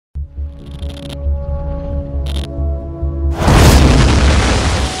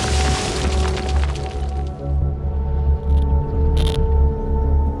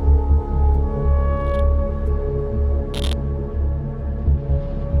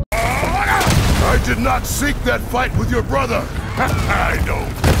I did not seek that fight with your brother. I don't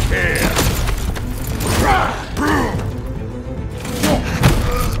care.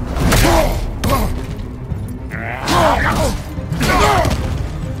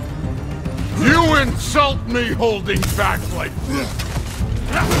 You insult me holding back like this.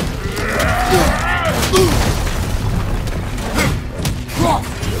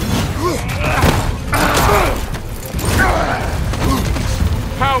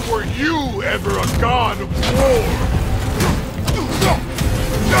 How were you ever a god of war?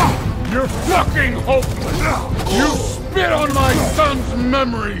 You're fucking hopeless! You spit on my son's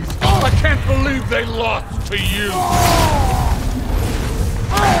memories! I can't believe they lost to you!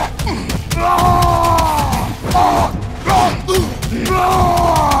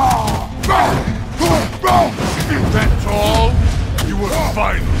 That's all? You were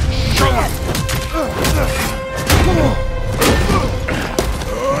finally show it!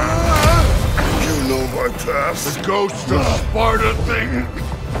 You know my past? The ghost of Sparta thing?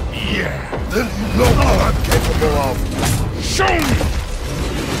 Yeah. Then you know what I'm capable of. Show me!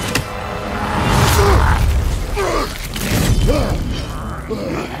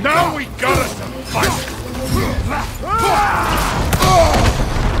 Now we got us a fight!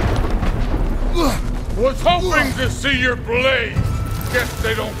 Was hoping to see your blade. Guess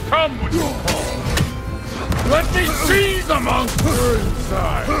they don't come when you call. Let me see the monster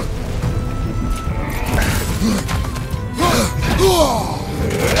inside!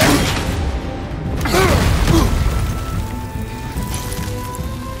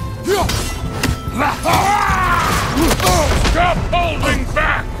 Stop holding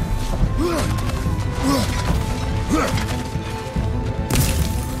back!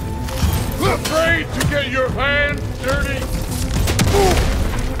 Afraid to get your hands dirty?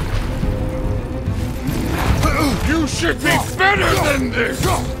 You should be better than this!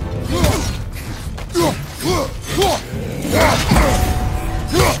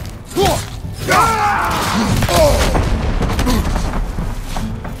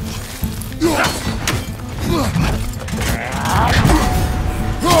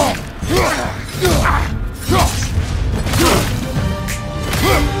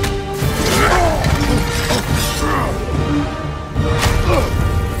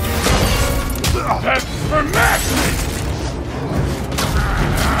 That's for madness!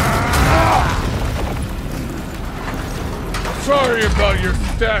 Sorry about your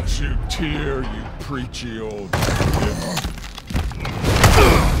statue, Tyr, you preachy old gimp.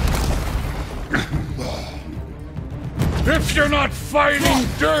 If you're not fighting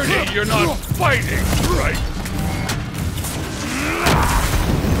dirty, you're not fighting right.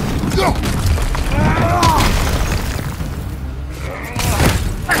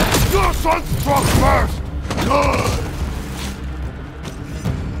 Your son struck first! Good!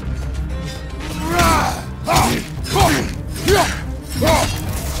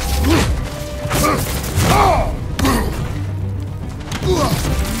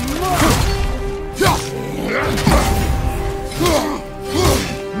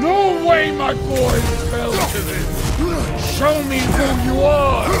 No way my boy fell to this! Show me who you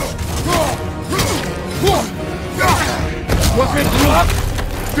are! Was it luck?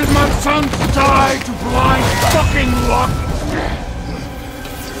 Did my sons die to blind fucking luck?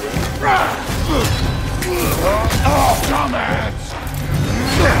 Dumbass!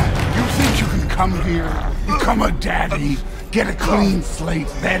 You think you can come here, become a daddy, get a clean slate?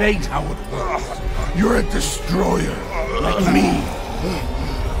 That ain't how it works. You're a destroyer, like me.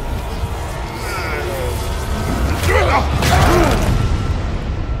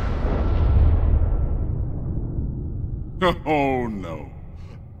 Oh no.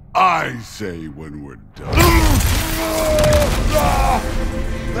 I say when we're done.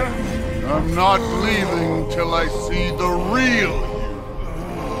 I'm not leaving till I see the real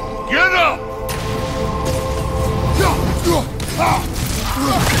you. Get up!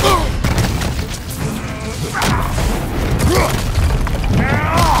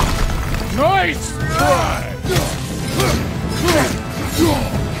 Nice try!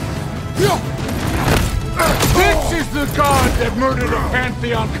 This is the god that murdered a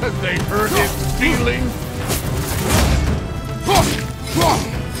pantheon because they hurt his feelings?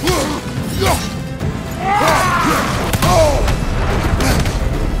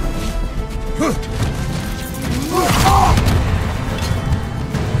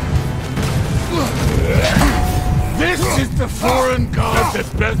 This is the foreign god that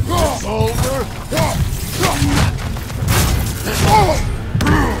bested Baldur?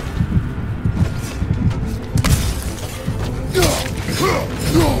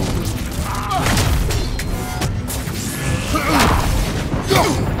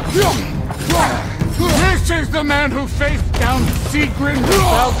 This is the man who faced down Sigrid, the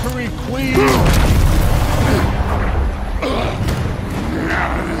Valkyrie Queen!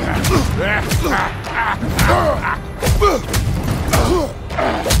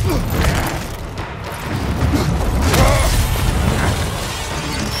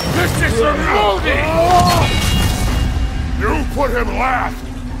 This is your Modi! You put him last,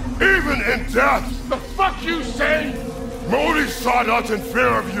 even in death! The fuck you say? Modi sought us in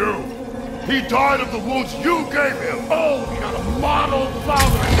fear of you. He died of the wounds you gave him. Oh, we got a model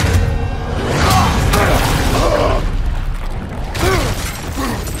father!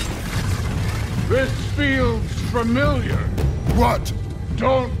 This feels familiar. What?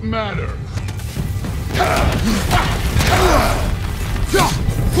 Don't matter.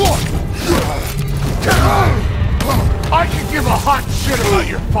 I can give a hot shit about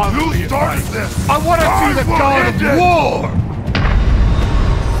your father. You started this. I want to see the god of war.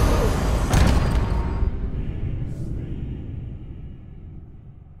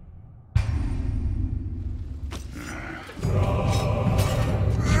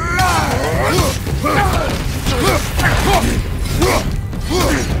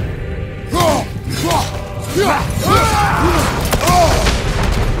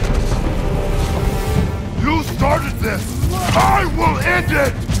 You started this! I will end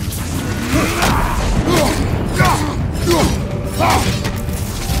it!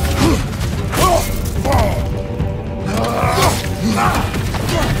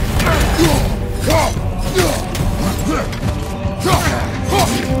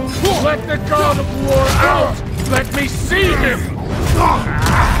 Let the god of war out! Let me see him!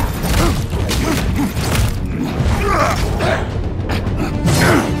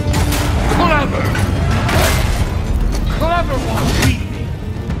 Clever! Clever one, beat me!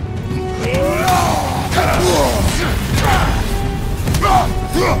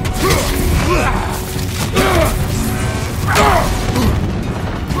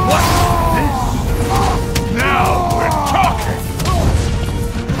 What's this? Now we're talking!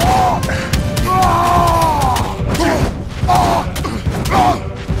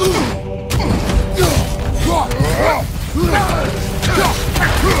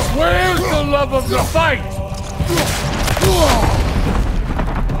 Where's the love of the fight?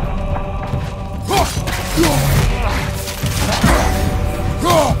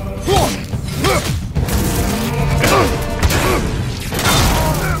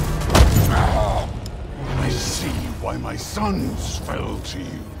 I see why my sons fell to you.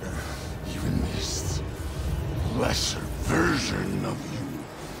 Even this lesser version of you.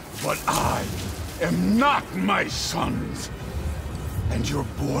 But I am not my sons. And your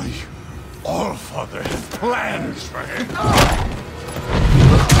boy, Allfather, has plans for him.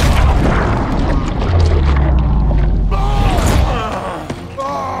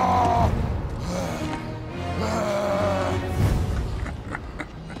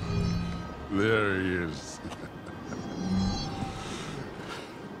 There he is.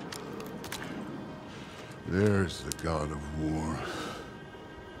 There's the god of war.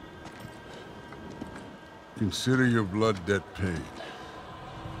 Consider your blood debt paid.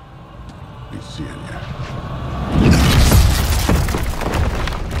 Be seeing ya.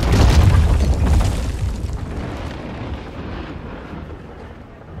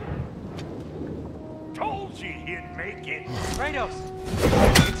 Told you he'd make it. Kratos!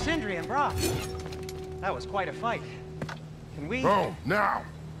 It's Sindri and Brock. That was quite a fight. Can we... Oh, now!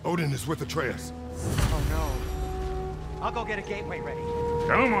 Odin is with Atreus. Oh no. I'll go get a gateway ready.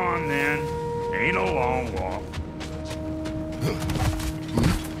 Come on then. Ain't a long walk.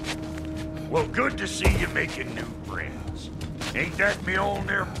 Well, good to see you making new friends. Ain't that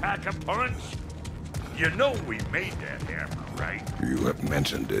Mjolnir pack a punch? You know we made that hammer, right? You have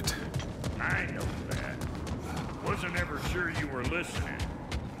mentioned it. I know that. Wasn't ever sure you were listening.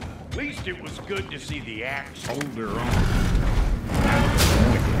 At least it was good to see the axe hold her own.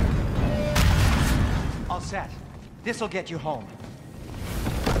 All set. This'll get you home.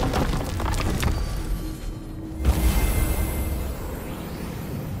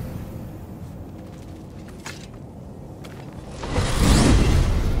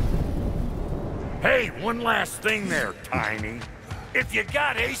 Hey, one last thing there, Tiny. If you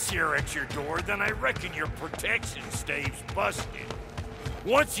got Aesir at your door, then I reckon your protection stave's busted.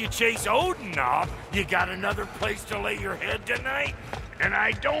 Once you chase Odin off, you got another place to lay your head tonight? And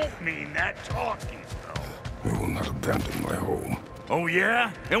I don't mean that talking, though. I will not abandon my home. Oh,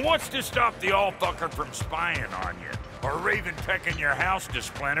 yeah? And what's to stop the all-fucker from spying on you? Or Raven pecking your house to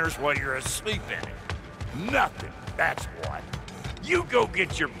splinters while you're asleep in it? Nothing, that's what. You go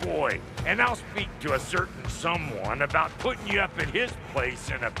get your boy, and I'll speak to a certain someone about putting you up at his place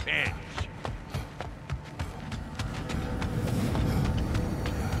in a pinch.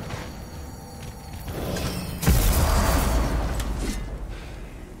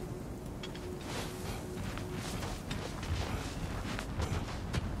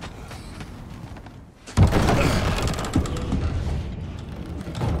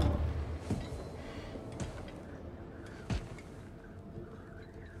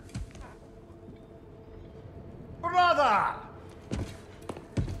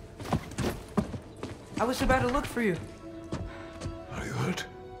 I was about to look for you. Are you hurt?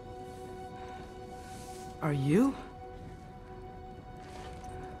 Are you?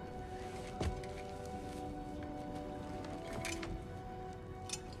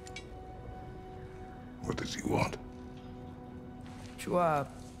 What does he want? To,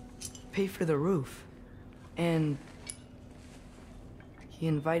 pay for the roof. And he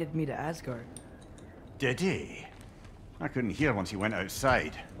invited me to Asgard. Did he? I couldn't hear once he went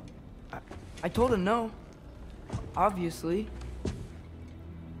outside. I told him no. Obviously.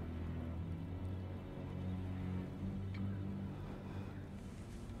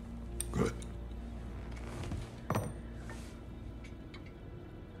 Good.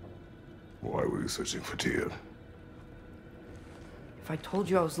 Why were you searching for Tyr? If I told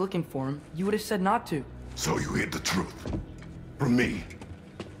you I was looking for him, you would have said not to. So you hid the truth. From me.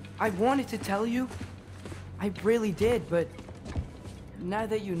 I wanted to tell you. I really did, but now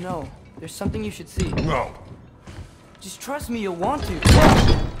that you know, there's something you should see. No. Just trust me, you'll want to.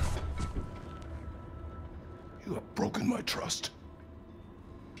 You have broken my trust.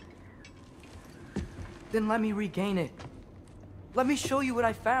 Then let me regain it. Let me show you what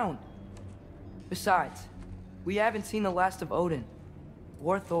I found. Besides, we haven't seen the last of Odin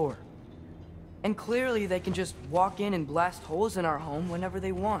or Thor. And clearly they can just walk in and blast holes in our home whenever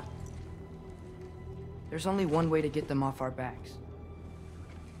they want. There's only one way to get them off our backs.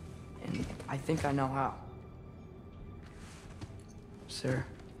 And I think I know how. Sir.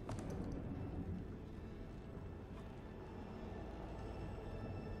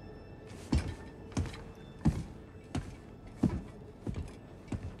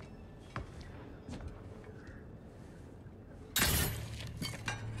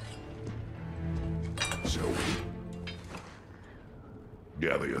 Shall we?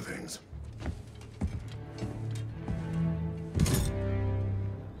 Gather your things.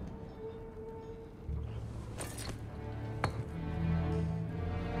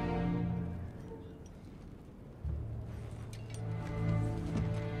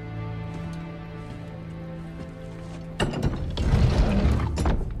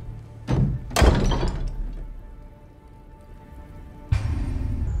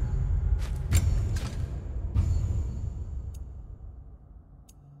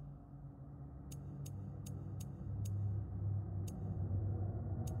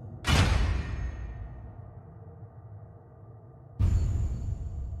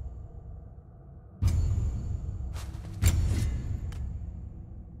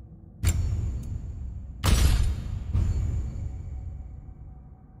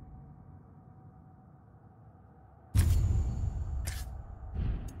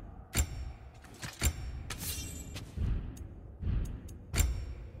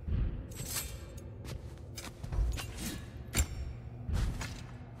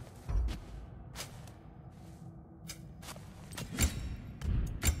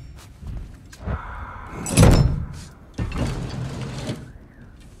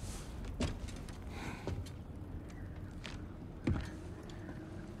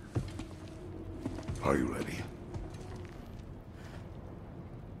 Are you ready?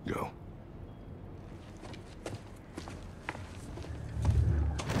 Go.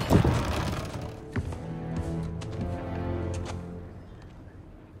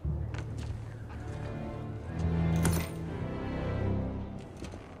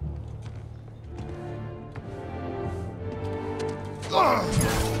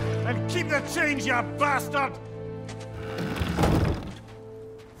 And keep the change, you bastard!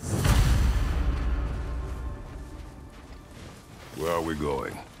 Where are we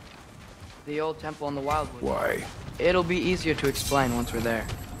going? The old temple in the Wildwood. Why? It'll be easier to explain once we're there.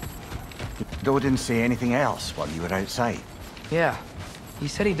 Odin say anything else while you were outside? Yeah. He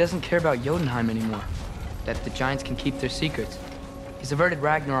said he doesn't care about Jotunheim anymore. That the giants can keep their secrets. He's averted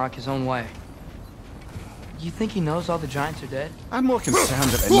Ragnarok his own way. You think he knows all the giants are dead? I'm more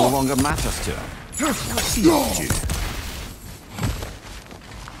concerned that it no longer matters to him. What's he up to?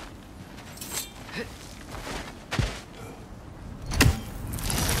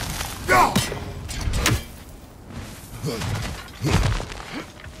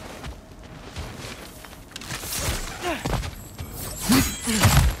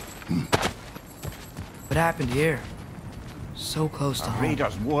 What happened here? So close to home.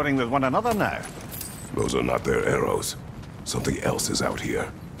 Raiders warring with one another now. Those are not their arrows. Something else is out here.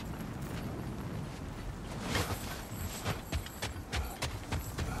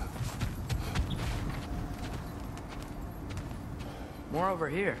 More over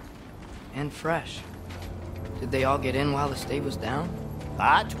here. And fresh. Did they all get in while the stave was down?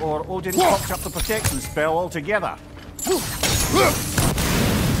 That, or Odin cocked up the protection spell altogether.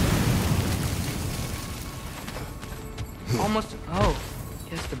 almost... Oh,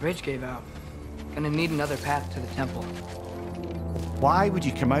 guess the bridge gave out. Gonna need another path to the temple. Why would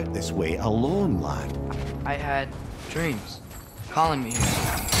you come out this way alone, lad? I had dreams calling me here.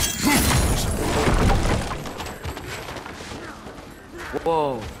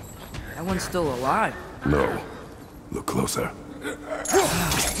 Whoa, that one's still alive. No. Look closer.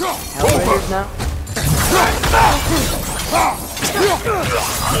 Elevators now?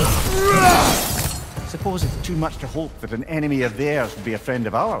 Suppose it's too much to hope that an enemy of theirs would be a friend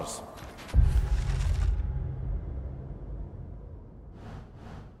of ours.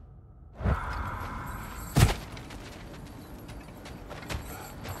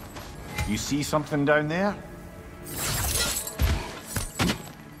 You see something down there?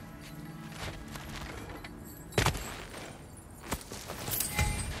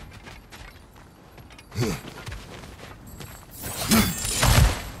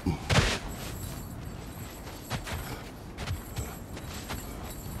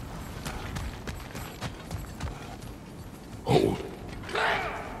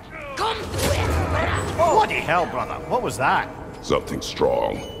 Bloody hell, brother. What was that? Something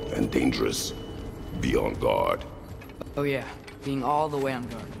strong and dangerous. Be on guard. Oh yeah, being all the way on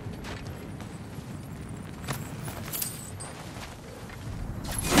guard.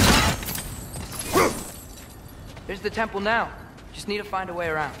 There's the temple now. Just need to find a way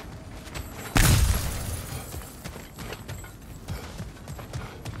around.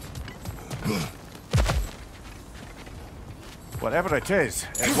 Whatever it is,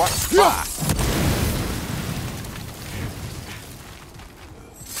 it works fast.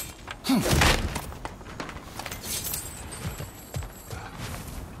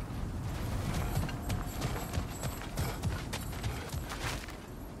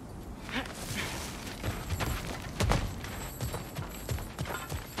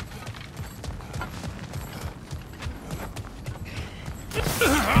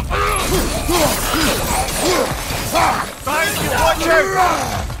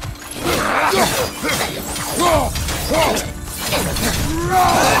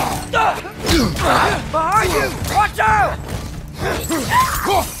 Behind you! Watch out!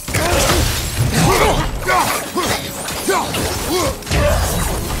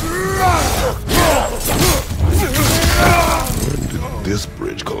 When did this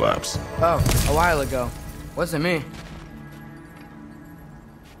bridge collapse? Oh, a while ago. Wasn't me.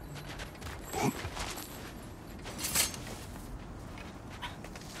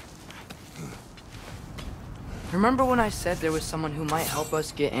 Remember when I said there was someone who might help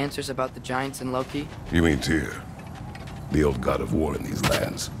us get answers about the giants and Loki? You mean Tyr, the old god of war in these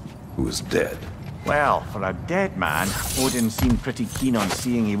lands, who is dead? Well, for a dead man, Odin seemed pretty keen on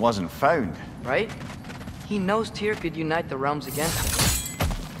seeing he wasn't found. Right? He knows Tyr could unite the realms against him.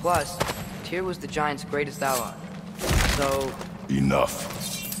 Plus, Tyr was the giants' greatest ally. So... Enough.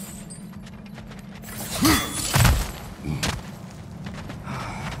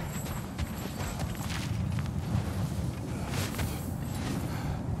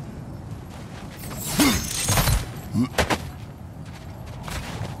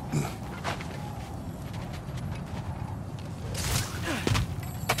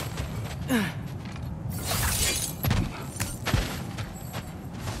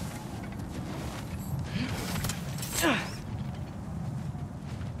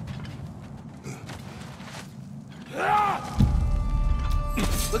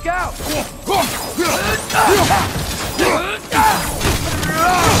 Look out!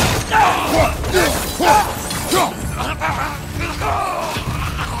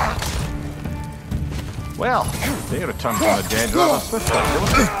 Well, they returned from the dead rather swiftly, don't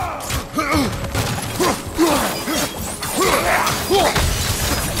they?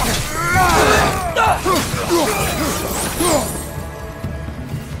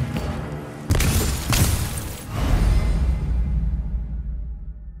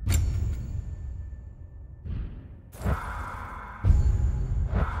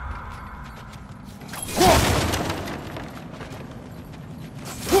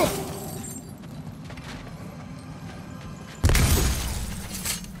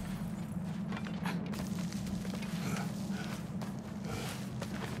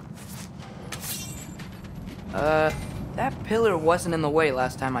 That pillar wasn't in the way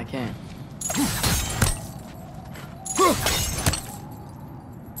last time I came.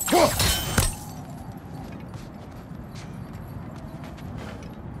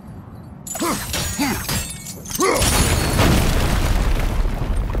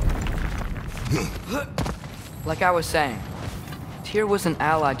 Like I was saying, Tyr was an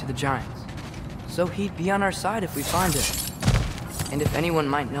ally to the giants, so he'd be on our side if we find him. And if anyone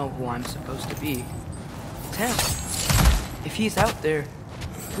might know who I'm supposed to be, it's him. If he's out there,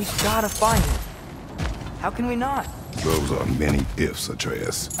 we've gotta find him. How can we not? Those are many ifs,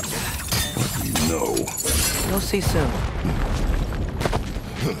 Atreus. What do you know? You'll see soon.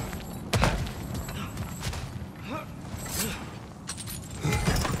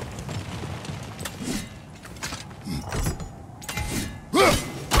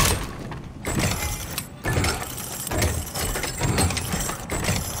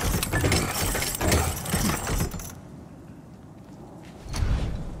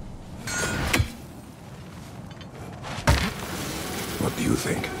 What do you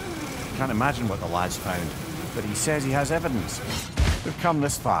think? Can't imagine what the lad's found, but he says he has evidence. We've come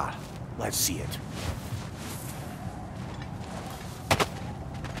this far. Let's see it.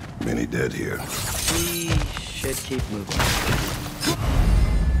 Many dead here. We should keep moving.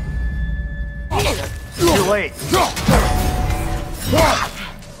 Too late.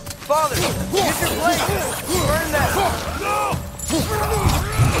 Father, get your blade! Burn that!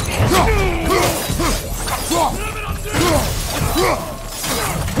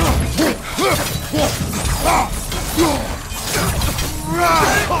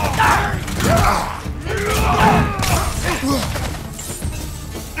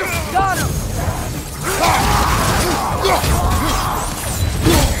 Got him!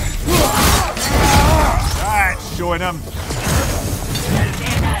 That's showing him.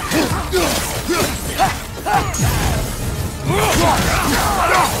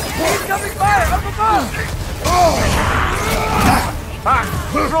 Incoming fire! Up above! Ah!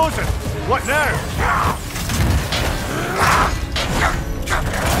 Frozen! What now?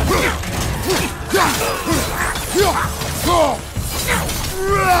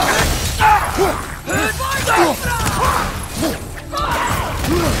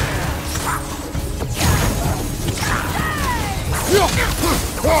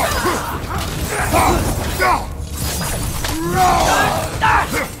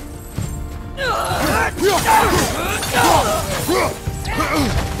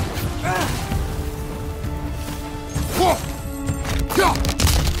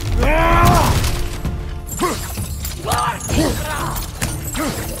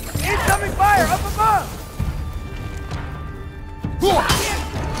 Incoming fire! Up above!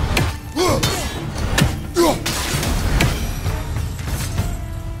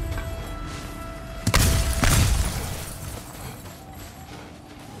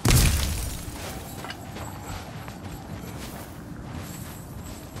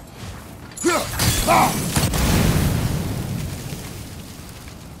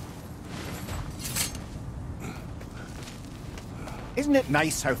 Isn't it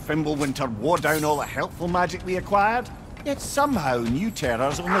nice how Fimbulwinter wore down all the helpful magic we acquired? Yet somehow new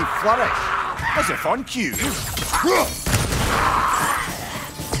terrors only flourish, as if on cue.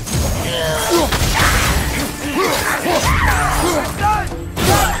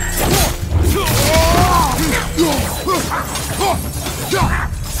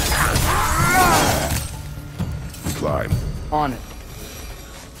 Climb. On it.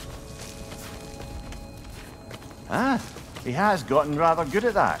 Ah, he has gotten rather good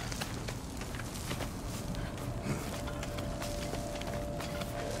at that.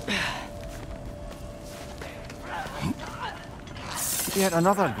 Yet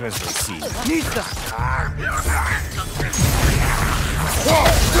another grisly scene. Nista!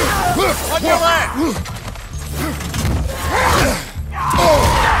 On your left!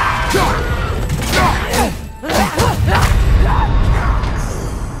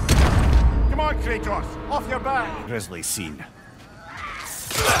 Come on, Kratos! Off your back! Grisly scene.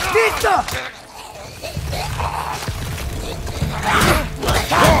 Nista!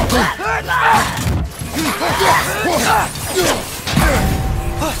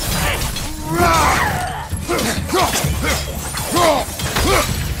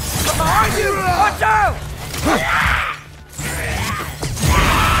 Behind you! Watch out!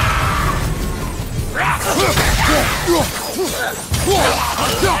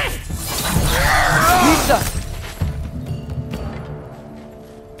 Nista!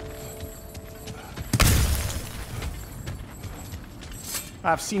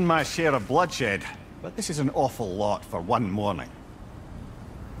 I've seen my share of bloodshed, but this is an awful lot for one morning.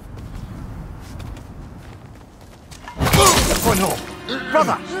 Oh no!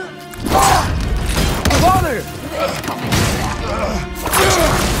 Brother! Father!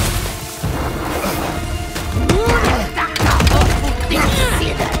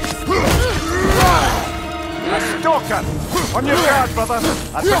 A stalker! On your guard, brother!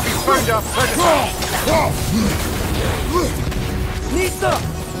 I think we found our predator! Nista!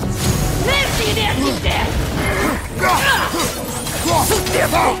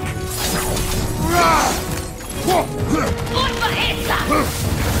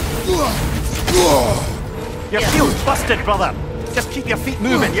 Your field's busted, brother. Just keep your feet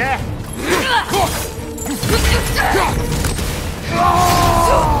moving, yeah?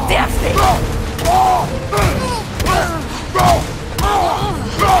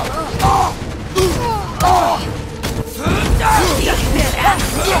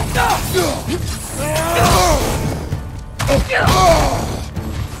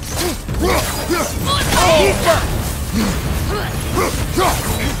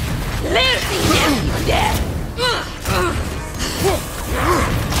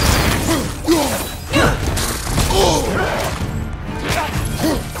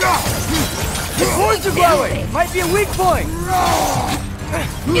 The points are glowing! Might be a weak point!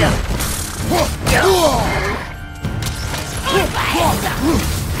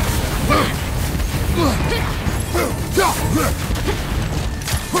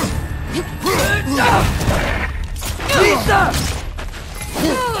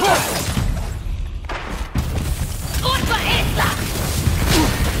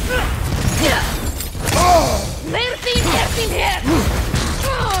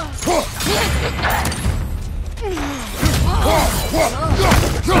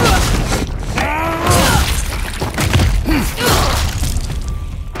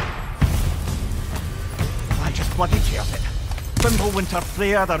 I just bloody chaired it. Winter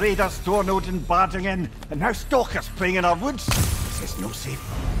Freya, the raiders, Thornode and barging in, and now stalkers playing in our woods. This is no safe.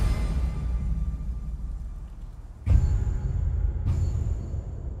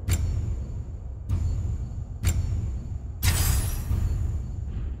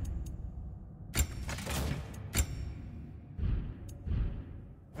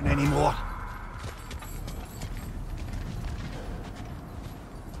 Anymore.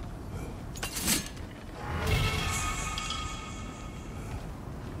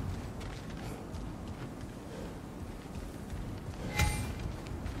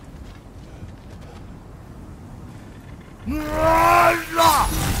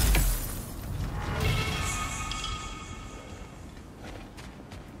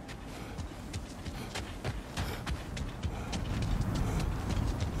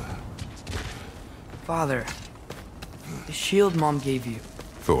 Father, the shield Mom gave you.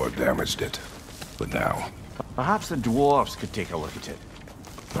 Thor damaged it. But now, Perhaps the dwarves could take a look at it.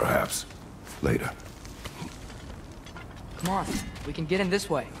 perhaps, later. Come on, we can get in this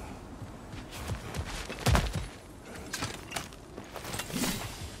way.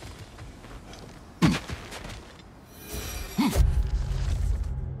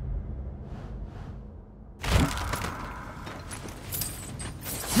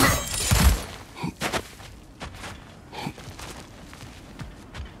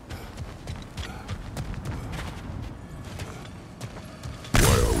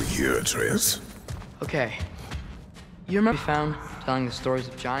 Here, Atreus. Okay. You remember we found telling the stories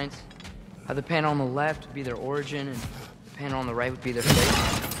of giants? How the panel on the left would be their origin and the panel on the right would be their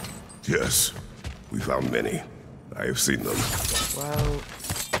fate? Yes, we found many. I have seen them. Well,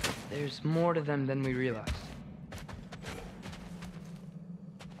 there's more to them than we realized.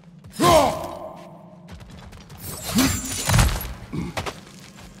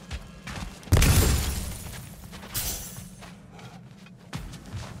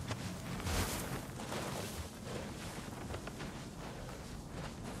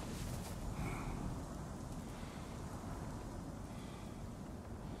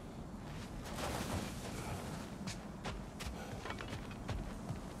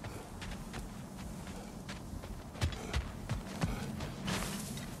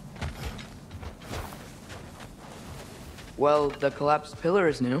 Well, the collapsed pillar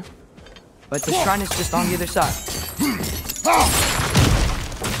is new, but the shrine is just on the other side.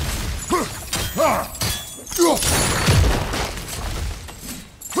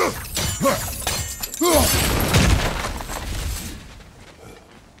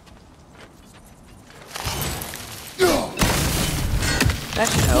 That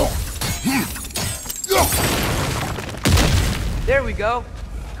should help. There we go.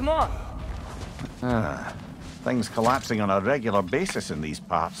 Come on. Things collapsing on a regular basis in these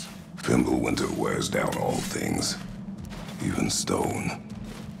parts. Fimbulwinter wears down all things, even stone.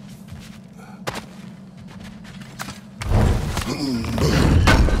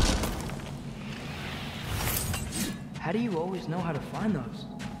 How do you always know how to find those?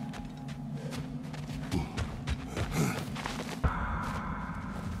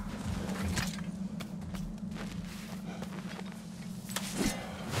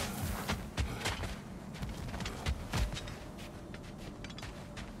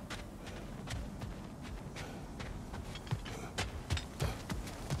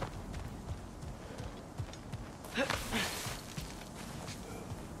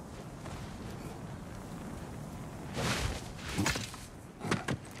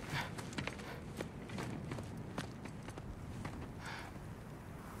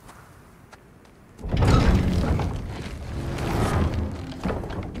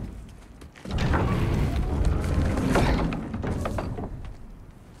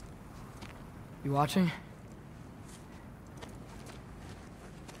 You watching?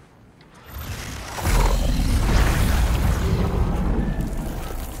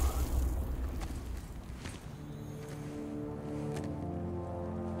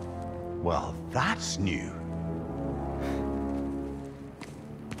 Well, that's new.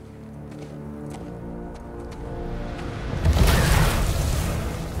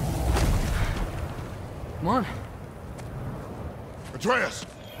 Come on. Atreus,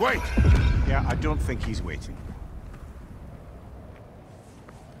 wait! Yeah, I don't think he's waiting.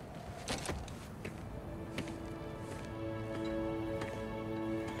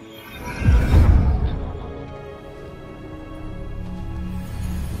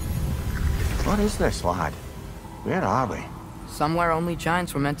 What is this, lad? Where are we? Somewhere only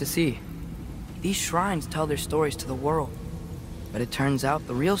giants were meant to see. These shrines tell their stories to the world. But it turns out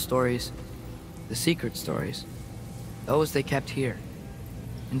the real stories, the secret stories, those they kept here,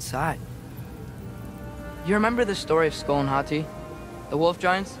 inside. You remember the story of Skull and Hati, the wolf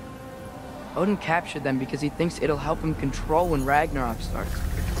giants? Odin captured them because he thinks it'll help him control when Ragnarok starts.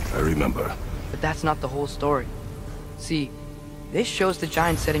 I remember. But that's not the whole story. See, this shows the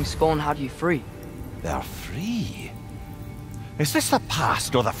giants setting Skull and Hati free. They're free. Is this the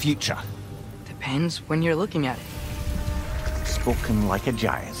past or the future? Depends when you're looking at it. Spoken like a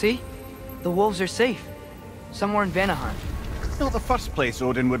giant. See? The wolves are safe. Somewhere in Vanaheim. Not the first place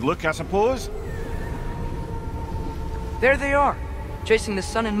Odin would look, I suppose. There they are, chasing the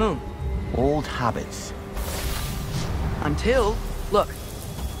sun and moon. Old habits. Until, look,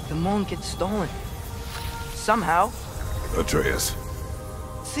 the moon gets stolen. Somehow. Atreus.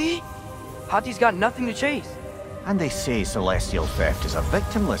 See? Hati's got nothing to chase. And they say celestial theft is a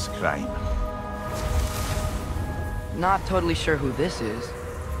victimless crime. Not totally sure who this is,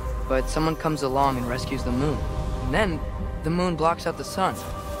 but someone comes along and rescues the moon. And then, the moon blocks out the sun.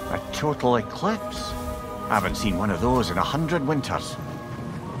 A total eclipse. I haven't seen one of those in 100 winters.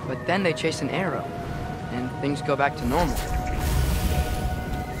 But then they chase an arrow, and things go back to normal.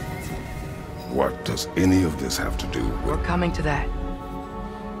 What does any of this have to do with... We're coming to that.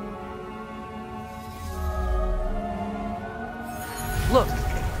 Look,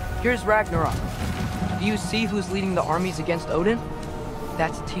 here's Ragnarok. Do you see who's leading the armies against Odin?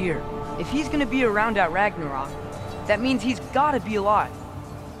 That's Tyr. If he's gonna be around at Ragnarok, that means he's gotta be alive.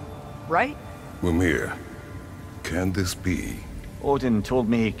 Right? Mimir, can this be? Odin told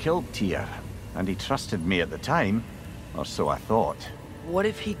me he killed Tyr, and he trusted me at the time, or so I thought. What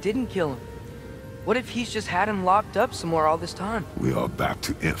if he didn't kill him? What if he's just had him locked up somewhere all this time? We are back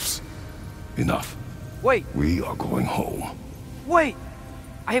to ifs. Enough. Wait, We are going home. wait!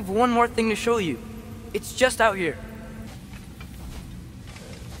 I have one more thing to show you. It's just out here.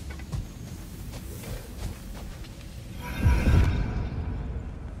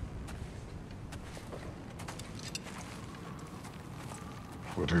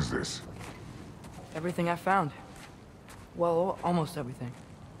 What is this? Everything I found. Well, almost everything.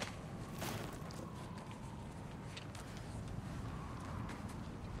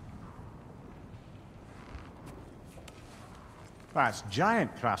 That's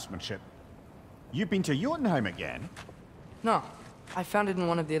giant craftsmanship. You've been to Jotunheim again? No, I found it in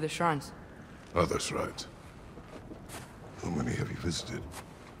one of the other shrines. Other shrines. How many have you visited?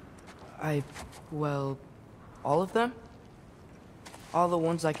 Well, all of them? All the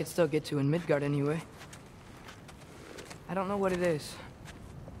ones I could still get to in Midgard anyway. I don't know what it is,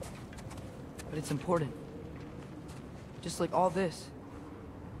 but it's important. Just like all this.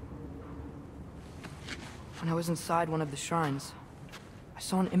 When I was inside one of the shrines, I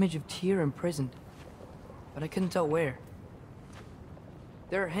saw an image of Tyr imprisoned, but I couldn't tell where.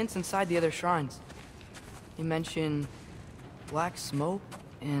 There are hints inside the other shrines. They mention black smoke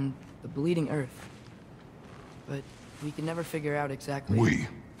and the bleeding earth, but we can never figure out exactly.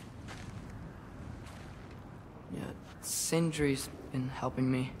 Yeah, Sindri's been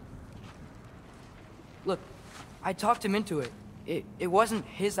helping me. Look, I talked him into it. It wasn't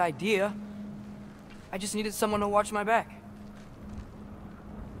his idea. I just needed someone to watch my back.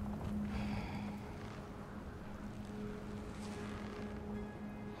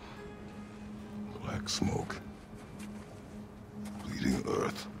 Black smoke. Bleeding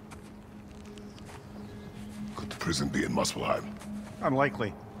earth. Could the prison be in Muspelheim?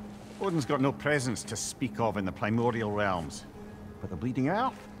 Unlikely. Odin's got no presence to speak of in the primordial realms. But the bleeding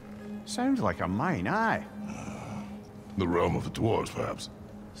earth? Sounds like a mine, aye. The realm of the dwarves, perhaps.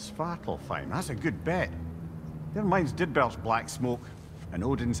 Svartalfheim, that's a good bet. Their mines did belch black smoke, and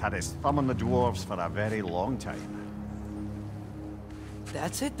Odin's had his thumb on the dwarves for a very long time.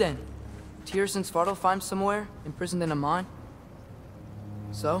 That's it then. Tyr's in Svartalfheim somewhere, imprisoned in a mine.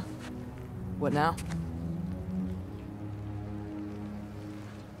 So, What now?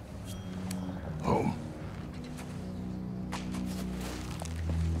 Home.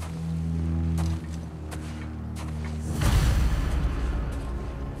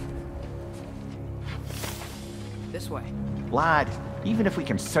 This way. Lad, even if we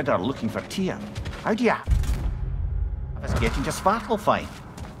consider looking for Tyr, how do you have us getting to Svartalfheim?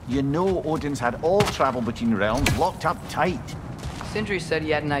 You know Odin's had all travel between realms locked up tight. Sindri said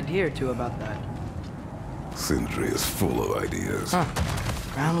he had an idea or two about that. Sindri is full of ideas. Huh.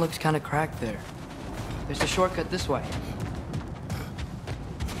 Ground looks kind of cracked there. There's a shortcut this way.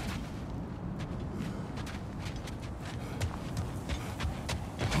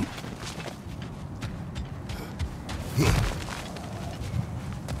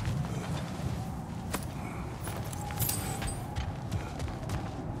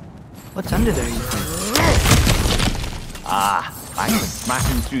 What's under there, you think? Ah, back to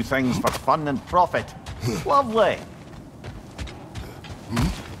smashing through things for fun and profit. Lovely.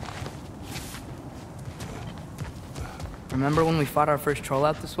 Remember when we fought our first troll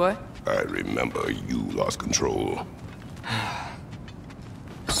out this way? I remember you lost control.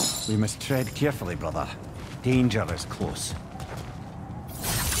 We must tread carefully, brother. Danger is close.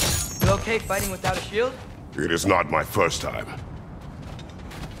 You okay fighting without a shield? It is not my first time.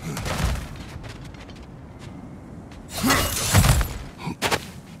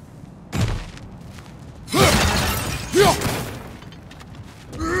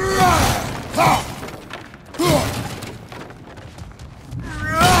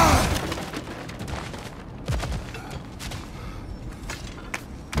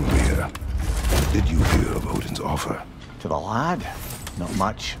 Did you hear of Odin's offer? To the lad? Not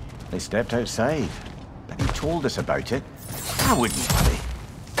much. They stepped outside. But he told us about it. I wouldn't worry.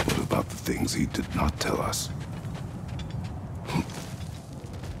 What about the things he did not tell us?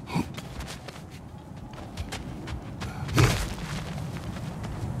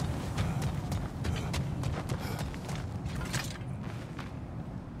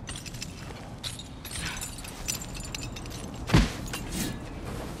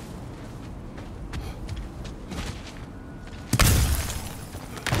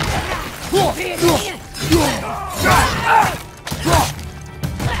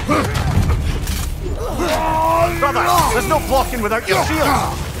 Brother, there's no blocking without your shield!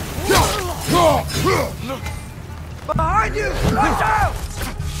 Behind you! Watch out!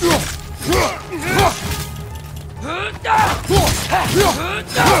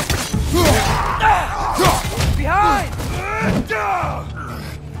 Behind!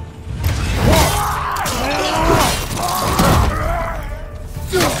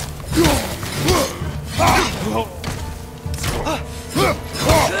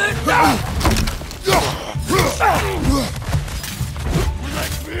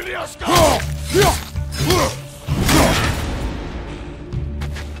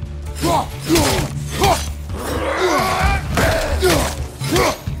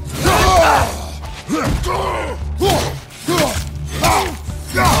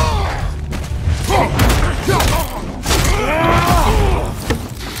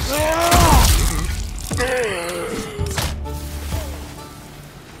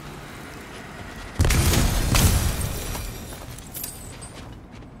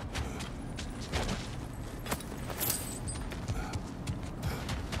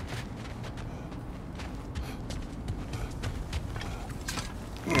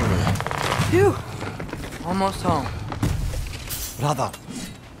 Phew! Almost home. Brother,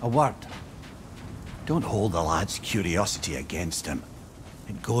 a word. Don't hold the lad's curiosity against him.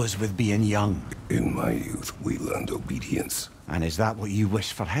 It goes with being young. In my youth, we learned obedience. And is that what you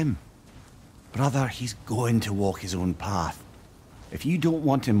wish for him? Brother, he's going to walk his own path. If you don't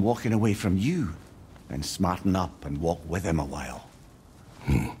want him walking away from you, then smarten up and walk with him a while.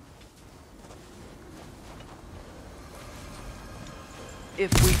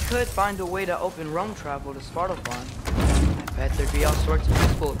 If we could find a way to open roam travel to Svartalfheim, I bet there'd be all sorts of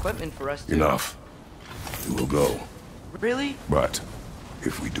useful equipment for us to... Enough. We will go. Really? But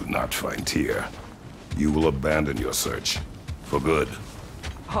if we do not find Tyr, you will abandon your search. For good.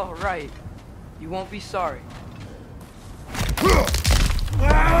 All right. You won't be sorry.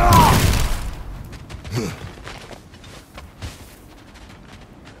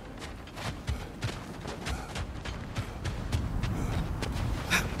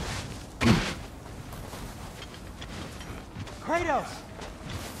 Kratos!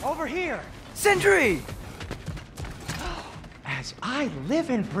 Over here! Sindri! As I live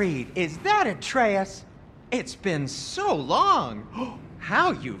and breathe, is that Atreus? It's been so long!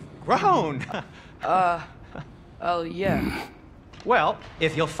 How you've grown! Oh, yeah. Well,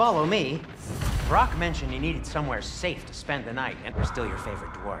 if you'll follow me, Brock mentioned you needed somewhere safe to spend the night, and we're still your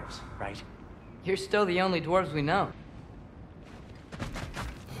favorite dwarves, right? You're still the only dwarves we know.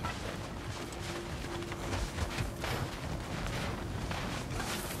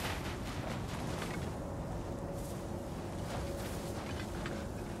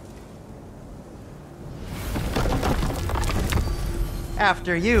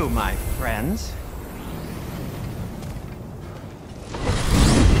 After you, my friends.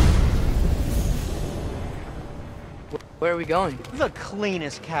 Where are we going? The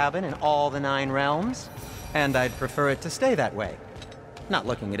cleanest cabin in all the 9 realms. And I'd prefer it to stay that way. Not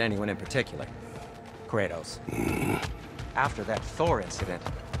looking at anyone in particular. Kratos. After that Thor incident,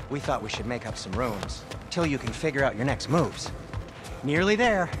 we thought we should make up some rooms, till you can figure out your next moves. Nearly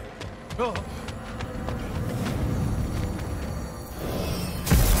there. Oh.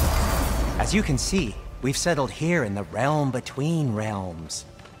 As you can see, we've settled here in the realm between realms.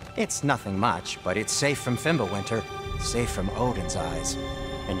 It's nothing much, but it's safe from Fimbulwinter, safe from Odin's eyes.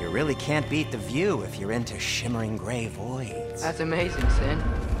 And you really can't beat the view if you're into shimmering gray voids. That's amazing, Sin.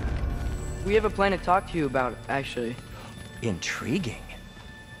 We have a plan to talk to you about, actually. Intriguing.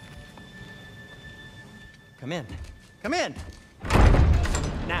 Come in. Come in!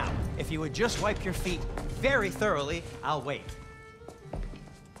 Now, if you would just wipe your feet very thoroughly, I'll wait.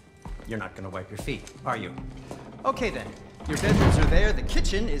 You're not gonna wipe your feet, are you? Okay then. Your bedrooms are there, the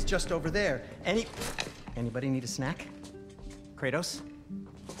kitchen is just over there. Anybody need a snack? Kratos?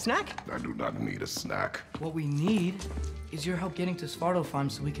 Snack? I do not need a snack. What we need is your help getting to Svartalfheim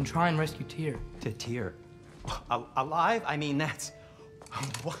so we can try and rescue Tyr. To Tyr? Alive? I mean, that's...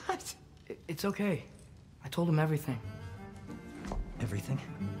 What? It's okay. I told him everything. Everything?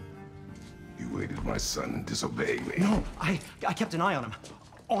 You aided my son and disobeyed me. No, I kept an eye on him.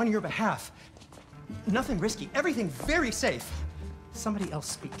 On your behalf. Nothing risky, everything very safe. Somebody else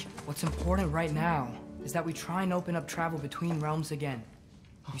speak. What's important right now is that we try and open up travel between realms again.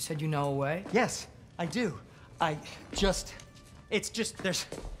 You said you know a way? Yes, I do. It's just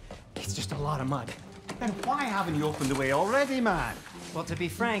a lot of mud. Then why haven't you opened the way already, man? Well, to be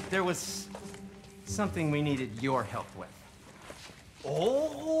frank, there was something we needed your help with.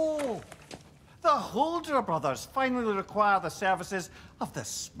 Oh! The Holder brothers finally require the services of the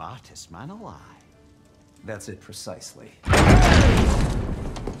smartest man alive. That's it precisely.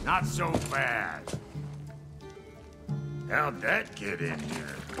 Not so fast. How'd that get in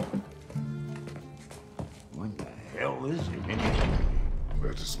here? What the hell is it anyway?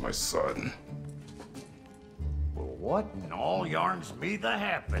 That is my son. Well, what in all yarns me that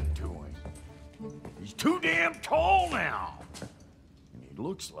happened to him? He's too damn tall now. And he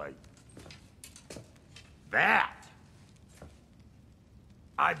looks like... that.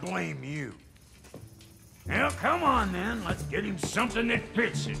 I blame you. Well, come on then. Let's get him something that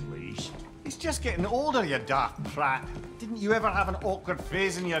fits at least. He's just getting older, you dark prat. Didn't you ever have an awkward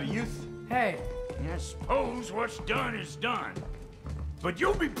phase in your youth? Hey. I suppose what's done is done. But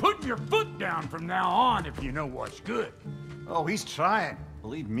you'll be putting your foot down from now on if you know what's good. Oh, he's trying.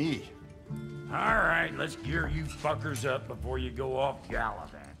 Believe me. All right, let's gear you fuckers up before you go off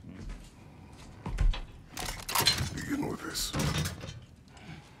gallivanting. Begin with this.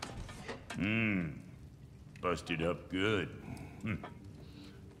 Busted up good.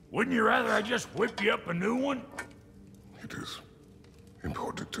 Wouldn't you rather I just whip you up a new one? It is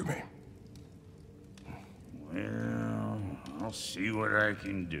important to me. Well, I'll see what I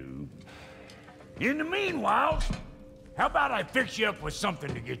can do. In the meanwhile, how about I fix you up with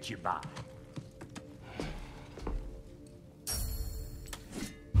something to get you by?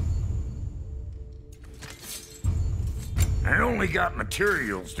 I only got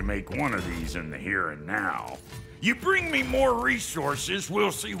materials to make one of these in the here and now. You bring me more resources,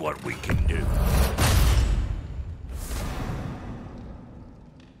 we'll see what we can do.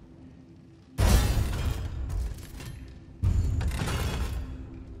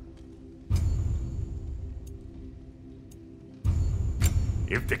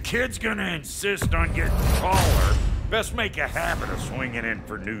 If the kid's gonna insist on getting taller, best make a habit of swinging in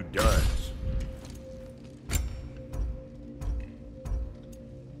for new duds.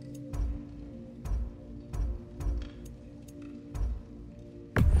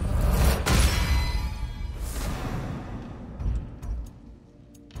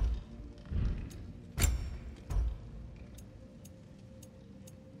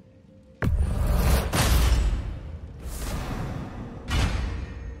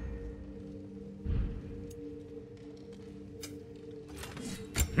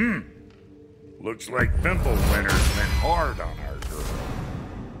 Looks like Fimbulwinter's been hard on our girl.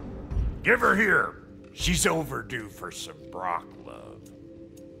 Give her here. She's overdue for some Brock love.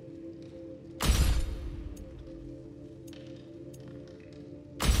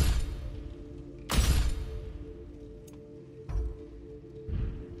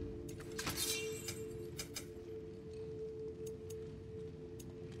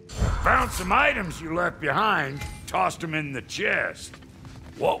 Found some items you left behind, tossed them in the chest.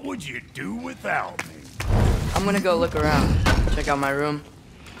 What would you do without me? I'm gonna go look around, check out my room.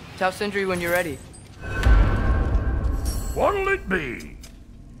 Tell Sindri when you're ready. What'll it be?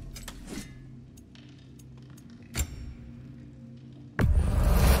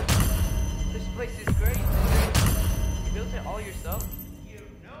 This place is great, Sindri. You built it all yourself? You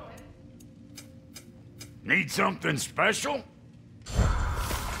know it. Need something special?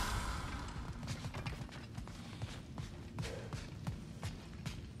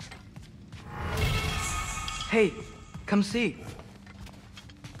 Hey, come see.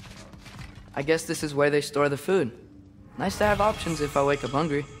 I guess this is where they store the food. Nice to have options if I wake up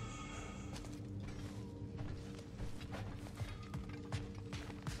hungry.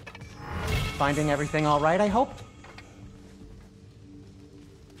 Finding everything all right, I hope?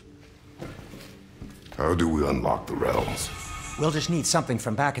 How do we unlock the realms? We'll just need something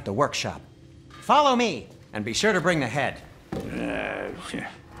from back at the workshop. Follow me, and be sure to bring the head.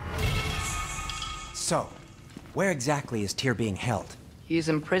 So, where exactly is Tyr being held? He's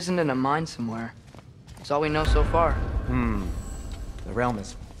imprisoned in a mine somewhere. That's all we know so far. The realm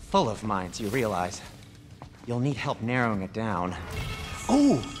is full of mines, you realize. You'll need help narrowing it down.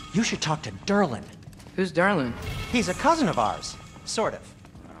 Oh, you should talk to Durlin. Who's Darlin? He's a cousin of ours, sort of.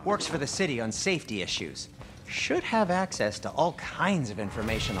 Works for the city on safety issues. Should have access to all kinds of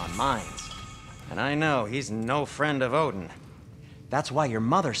information on mines. And I know he's no friend of Odin. That's why your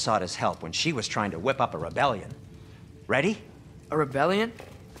mother sought his help when she was trying to whip up a rebellion. Ready? A rebellion?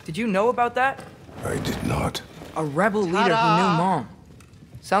 Did you know about that? I did not. A rebel leader who knew Mom.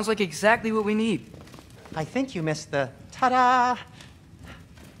 Sounds like exactly what we need. I think you missed the ta-da.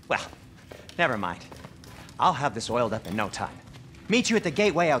 Well, never mind. I'll have this oiled up in no time. Meet you at the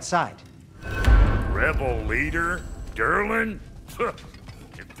gateway outside. Rebel leader? Durlin?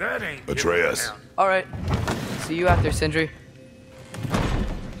 If that ain't... Atreus. All right. See you out there, Sindri.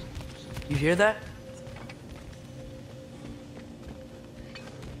 You hear that?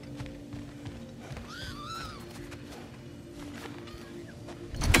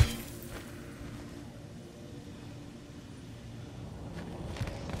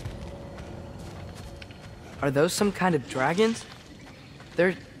 Are those some kind of dragons?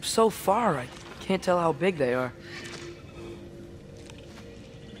 They're so far, I can't tell how big they are.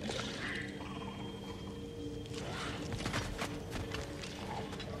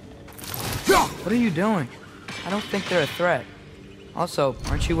 What are you doing? I don't think they're a threat. Also,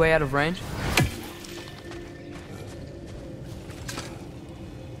 aren't you way out of range?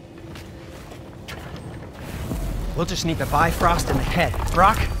 We'll just need the Bifrost in the head.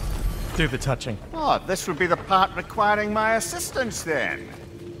 Brock, do the touching. Oh, this would be the part requiring my assistance then.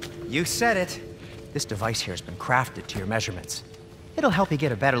 You said it. This device here has been crafted to your measurements. It'll help you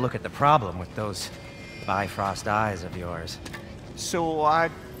get a better look at the problem with those Bifrost eyes of yours. So,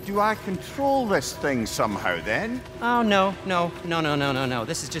 do I control this thing somehow then? Oh, no.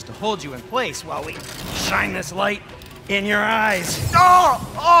 This is just to hold you in place while we shine this light in your eyes.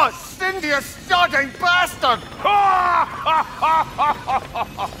 Oh, Cindy, you sodding bastard!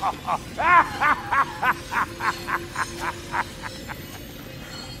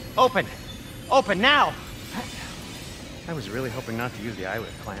 Open now! I was really hoping not to use the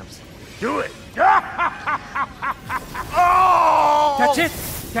eyelid clamps. Do it! Oh!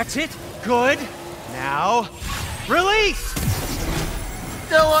 That's it! Good! Now, release!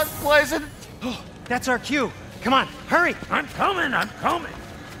 Still unpleasant. Oh, that's our cue. Come on, hurry! I'm coming!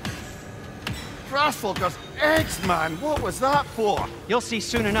 Grasshopper's eggs, man. What was that for? You'll see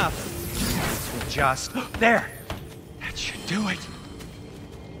soon enough. Just there. That should do it.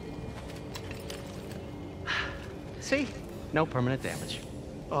 See? No permanent damage.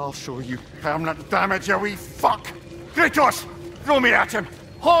 I'll show you permanent damage, you wee fuck! Kratos! Throw me at him!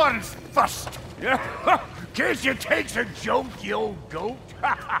 Horns first! Can't you take a joke, you old goat?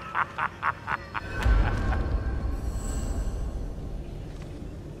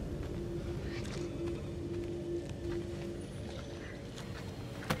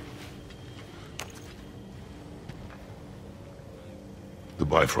 The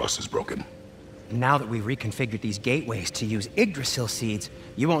Bifrost is broken. Now that we've reconfigured these gateways to use Yggdrasil seeds,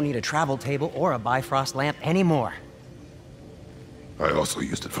 you won't need a travel table or a Bifrost lamp anymore. I also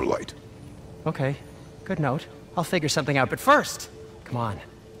used it for light. Okay, good note. I'll figure something out, but first, come on.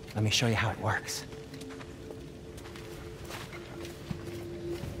 Let me show you how it works.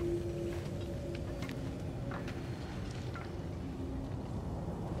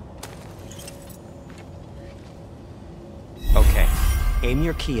 Aim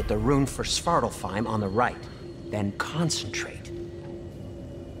your key at the rune for Svartalfheim on the right. Then concentrate.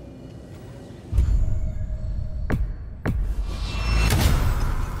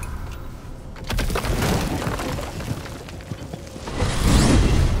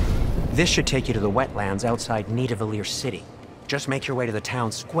 This should take you to the wetlands outside Nidavellir City. Just make your way to the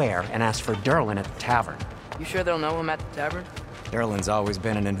town square and ask for Durlin at the tavern. You sure they'll know him at the tavern? Durlin's always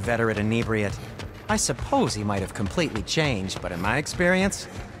been an inveterate inebriate. I suppose he might have completely changed, but in my experience,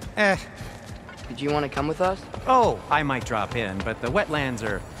 Did you want to come with us? Oh, I might drop in, but the wetlands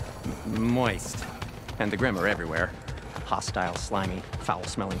are moist. And the Grim are everywhere. Hostile, slimy,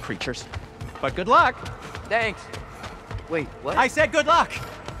 foul-smelling creatures. But good luck! Thanks. Wait, what? I said good luck!